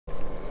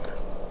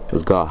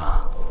Let's go.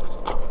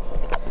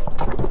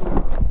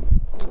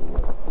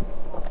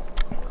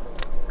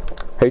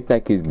 He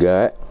think he's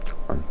good.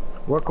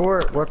 What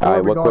court? What court?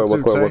 Alright,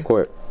 What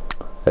court?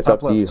 That's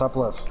top up to you. Top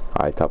left.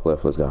 Alright, top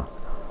left. Let's go.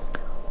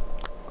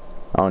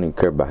 I don't even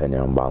care about hitting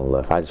on bottom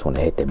left. I just want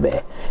to hit the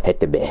bed. Hit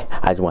the bed.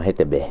 I just want to hit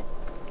the bed.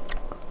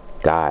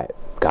 God.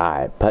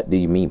 Putt do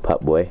you mean, putt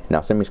boy?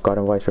 Now send me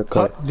Scarlet White shirt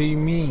cut. Putt do you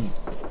mean?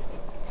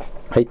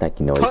 Hey, think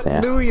you know what he's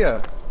saying. Putt do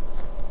ya?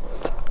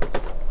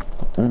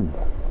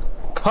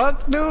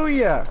 Putt do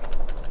ya?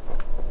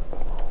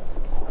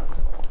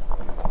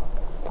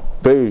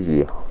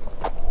 Crazy.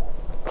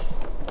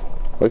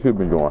 What you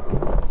been doing?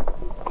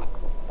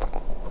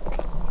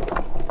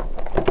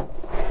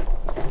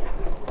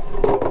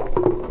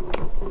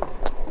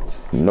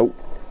 Nope.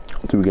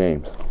 2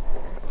 games.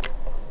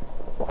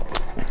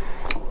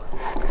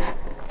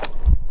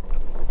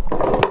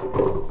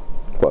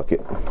 Fuck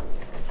it.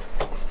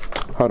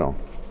 Hold on.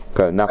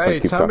 Cause not Hey,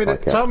 keep tell me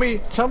like that.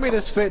 Tell me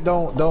this fit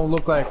don't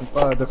look like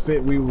the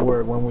fit we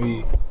were when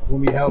we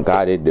helped.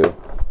 God, it do.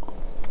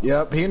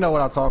 Yep, he know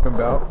what I'm talking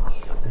about.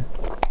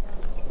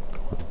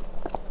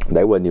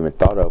 They wasn't even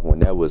thought of when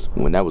that was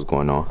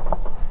going on.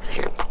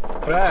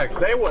 Facts.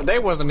 They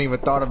wasn't even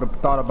thought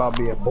about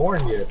being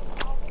born yet.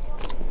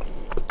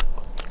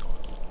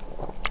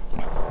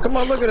 Come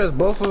on, look at us.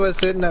 Both of us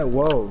hitting that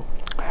whoa.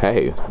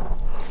 Hey,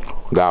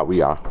 God,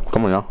 we are.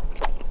 Come on now.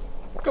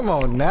 Come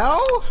on now.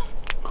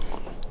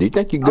 Do you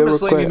think you good? I'm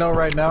just letting you know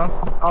right now.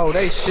 Oh,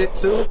 they shit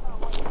too.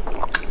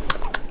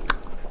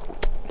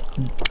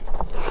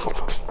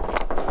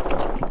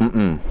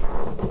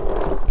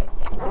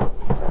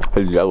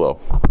 It's yellow.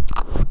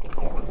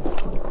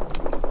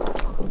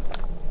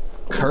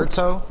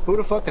 Kurto? Who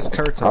the fuck is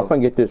Kurto? I'm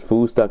gonna get this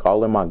food stuck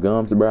all in my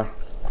gums, bro.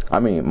 I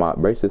mean, my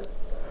braces.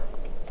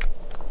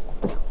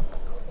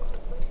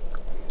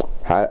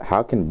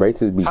 How can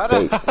braces be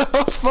fake? How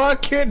the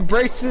fuck can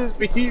braces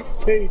be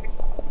fake?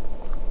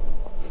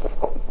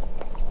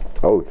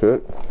 Oh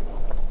shit.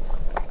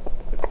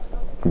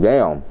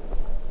 Damn.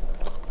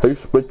 He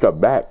split the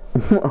back.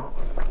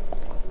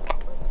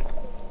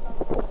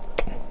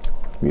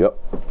 Yep.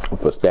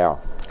 For style.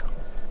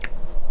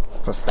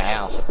 For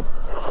style.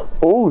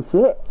 Oh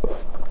shit.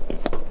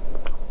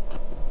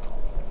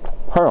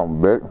 Hold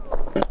on, bitch.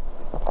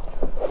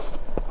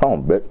 Hold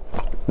on, bitch.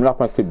 I'm not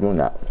gonna keep doing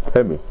that.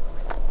 Hit me.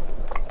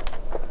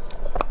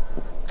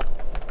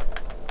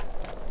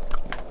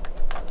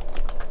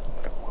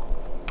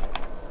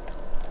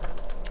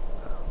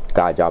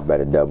 God, y'all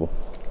better double.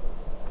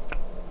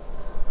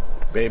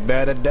 They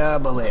better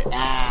double it.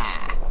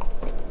 Ah.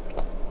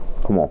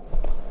 Come on.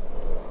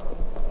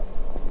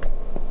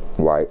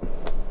 Right.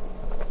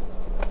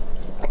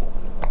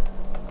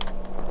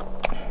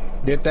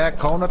 Get that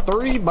corner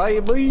 3,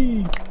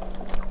 baby.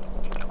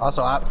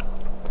 Also, I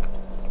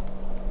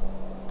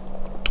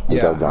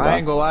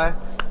ain't gonna lie.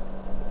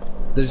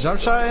 The jump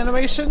shot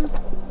animation,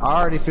 I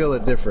already feel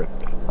it different.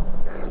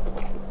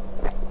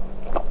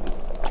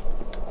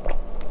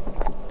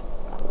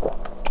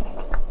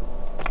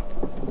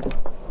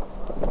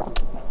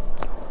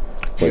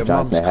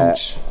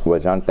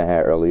 What Johnson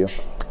had earlier.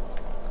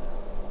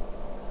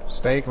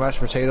 Steak, mashed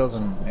potatoes,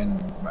 and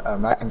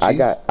mac and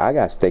cheese. I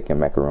got steak and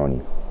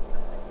macaroni.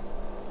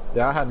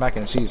 Yeah, I had mac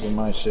and cheese with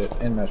my shit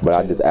and mashed but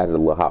potatoes. I just added a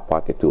little hot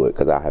pocket to it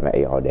because I haven't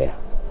ate all day.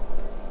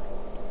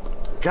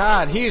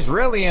 God, he's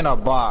really in a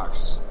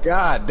box.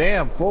 God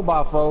damn,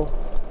 4x4.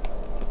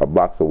 A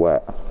box of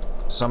what?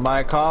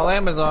 Somebody call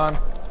Amazon.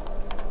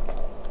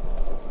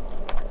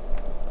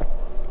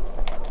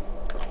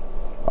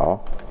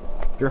 Oh.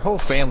 Your whole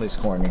family's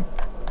corny.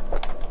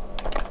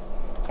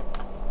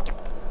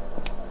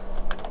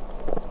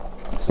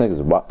 This nigga's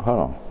a box. Hold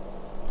on.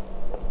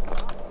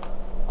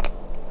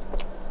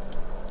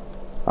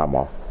 I'm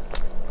off.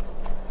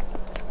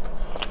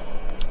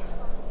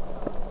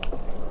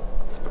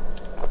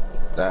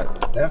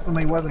 That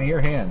definitely wasn't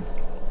your hand.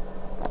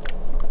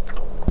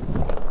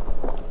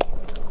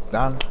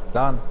 Done.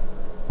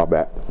 My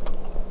bad.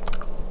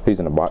 He's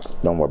in the box.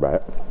 Don't worry about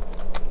it.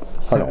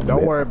 Hold on.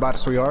 Don't worry about it,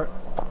 sweetheart.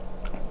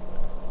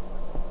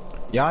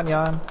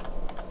 Yan.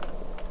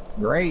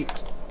 Great.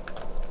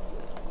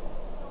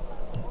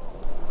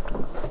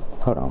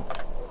 Hold on.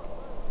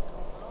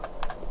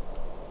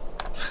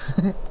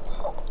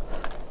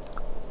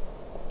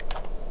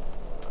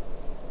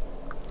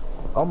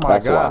 Oh my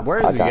God, where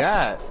is he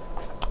at?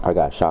 I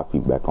got shot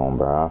feedback on,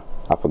 bro.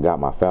 I forgot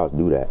my fouls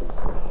do that.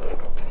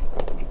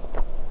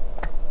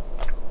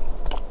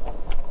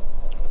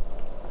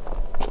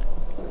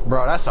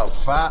 Bro, that's a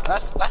foul.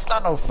 That's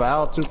not no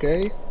foul,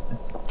 2K.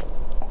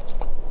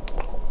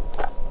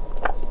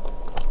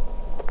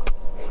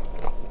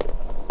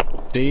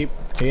 Deep.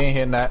 He ain't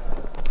hitting that.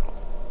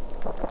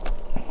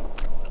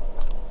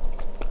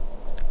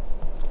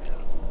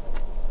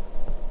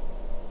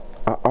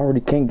 I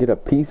already can't get a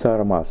piece out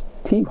of my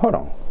teeth. Hold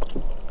on.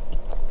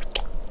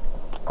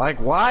 Like,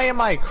 why am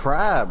I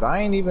crabbed? I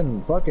ain't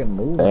even fucking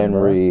moving.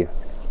 Henry. Bro.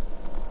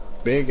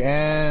 Big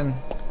N.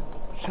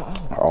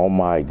 Oh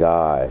my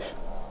gosh.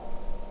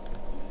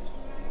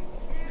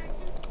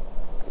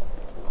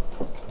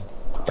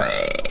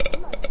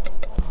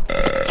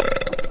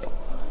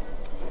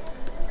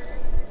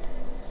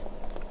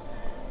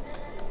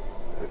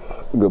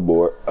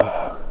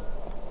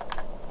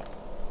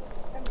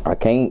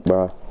 can't,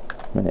 bro.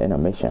 I'm in the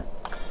animation.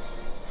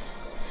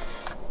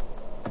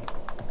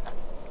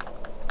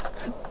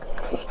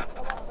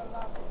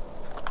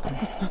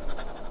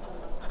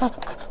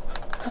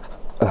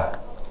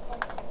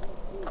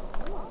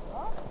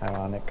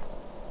 Ironic.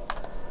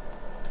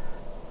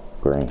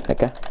 Green,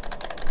 nigga.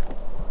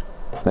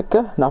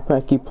 Nigga, not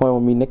gonna keep playing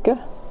with me,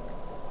 nigga.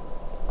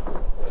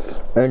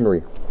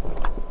 Angry.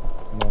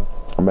 No.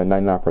 I'm at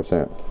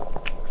 99%.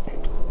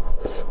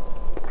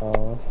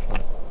 Oh,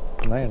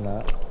 no, you're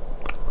not.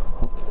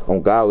 Oh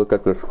God, look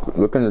at this.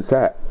 Look in the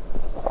chat.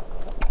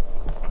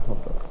 Hold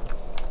up.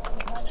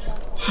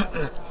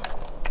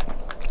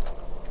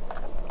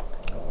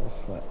 Oh,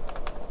 shit.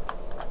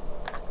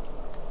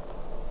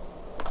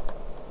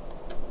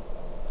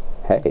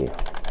 Hey,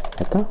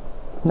 nigga,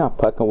 not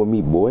fucking with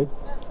me, boy.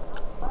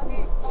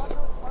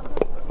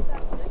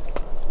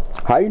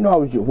 How you know I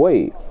was?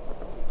 Wait,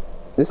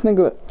 this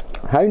nigga.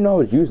 How you know I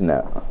was using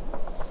that?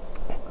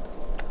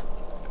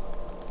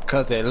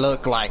 Cause it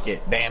looked like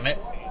it. Damn it.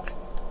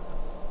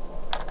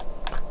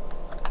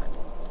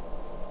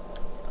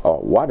 Oh,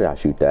 why did I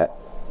shoot that?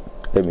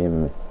 Hit me, hit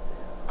me.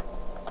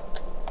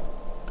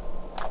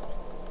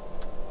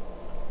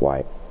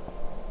 White.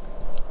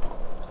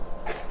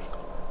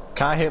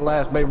 Can I hit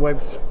last, baby? Wait.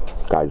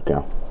 Guys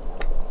down.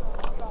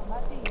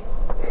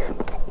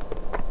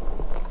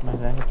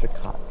 Man, I hit your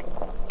cock.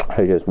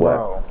 Hey, guess what?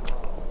 Bro.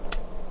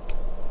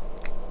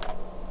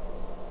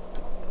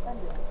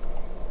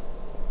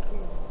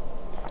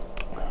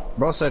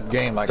 Bro said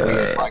game like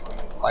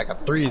like a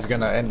 3 is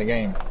gonna end the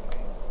game.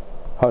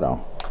 Hold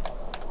on.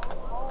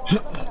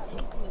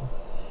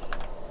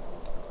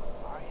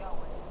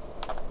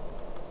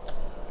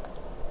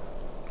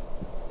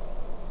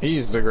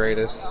 He's the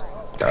greatest.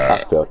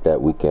 I felt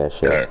that weak ass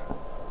shit.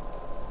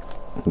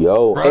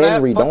 Yo, Bro, that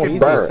Henry, don't fucking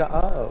start. Shut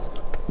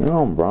up.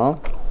 No, bro.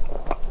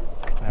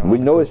 We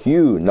know it's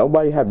you.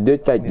 Nobody have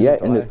did that Neither yet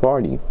do in I. this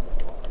party.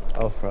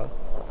 Oh, bro.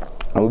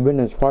 And we've been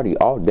in this party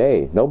all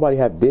day. Nobody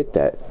have did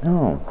that.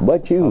 No,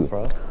 but Oh, you.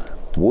 bro.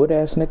 Wood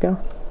ass nigga.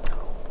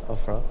 Oh,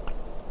 bro.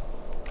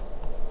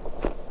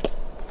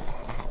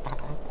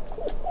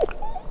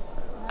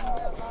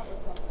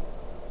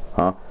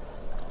 Huh?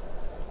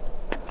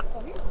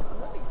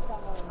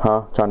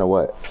 Huh? Trying to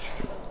what?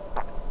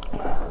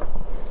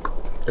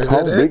 Is Oh,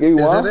 it it? Big E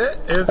Is won? it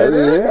it? Is it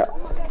it? Yeah.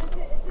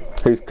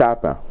 He's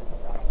tapping.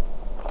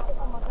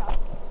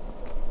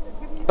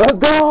 Let's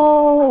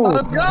go!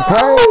 Let's go!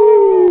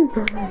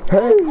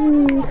 Hey!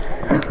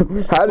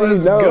 How do you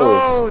Let's know?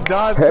 go,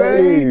 Dante!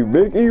 Hey,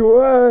 Big E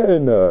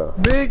won!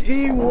 Big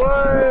E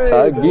won!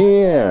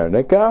 Again,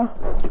 nigga.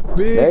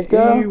 Big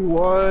nigga. E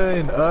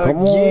won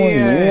Come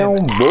again!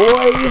 on,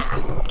 boy.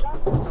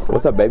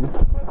 What's up, baby?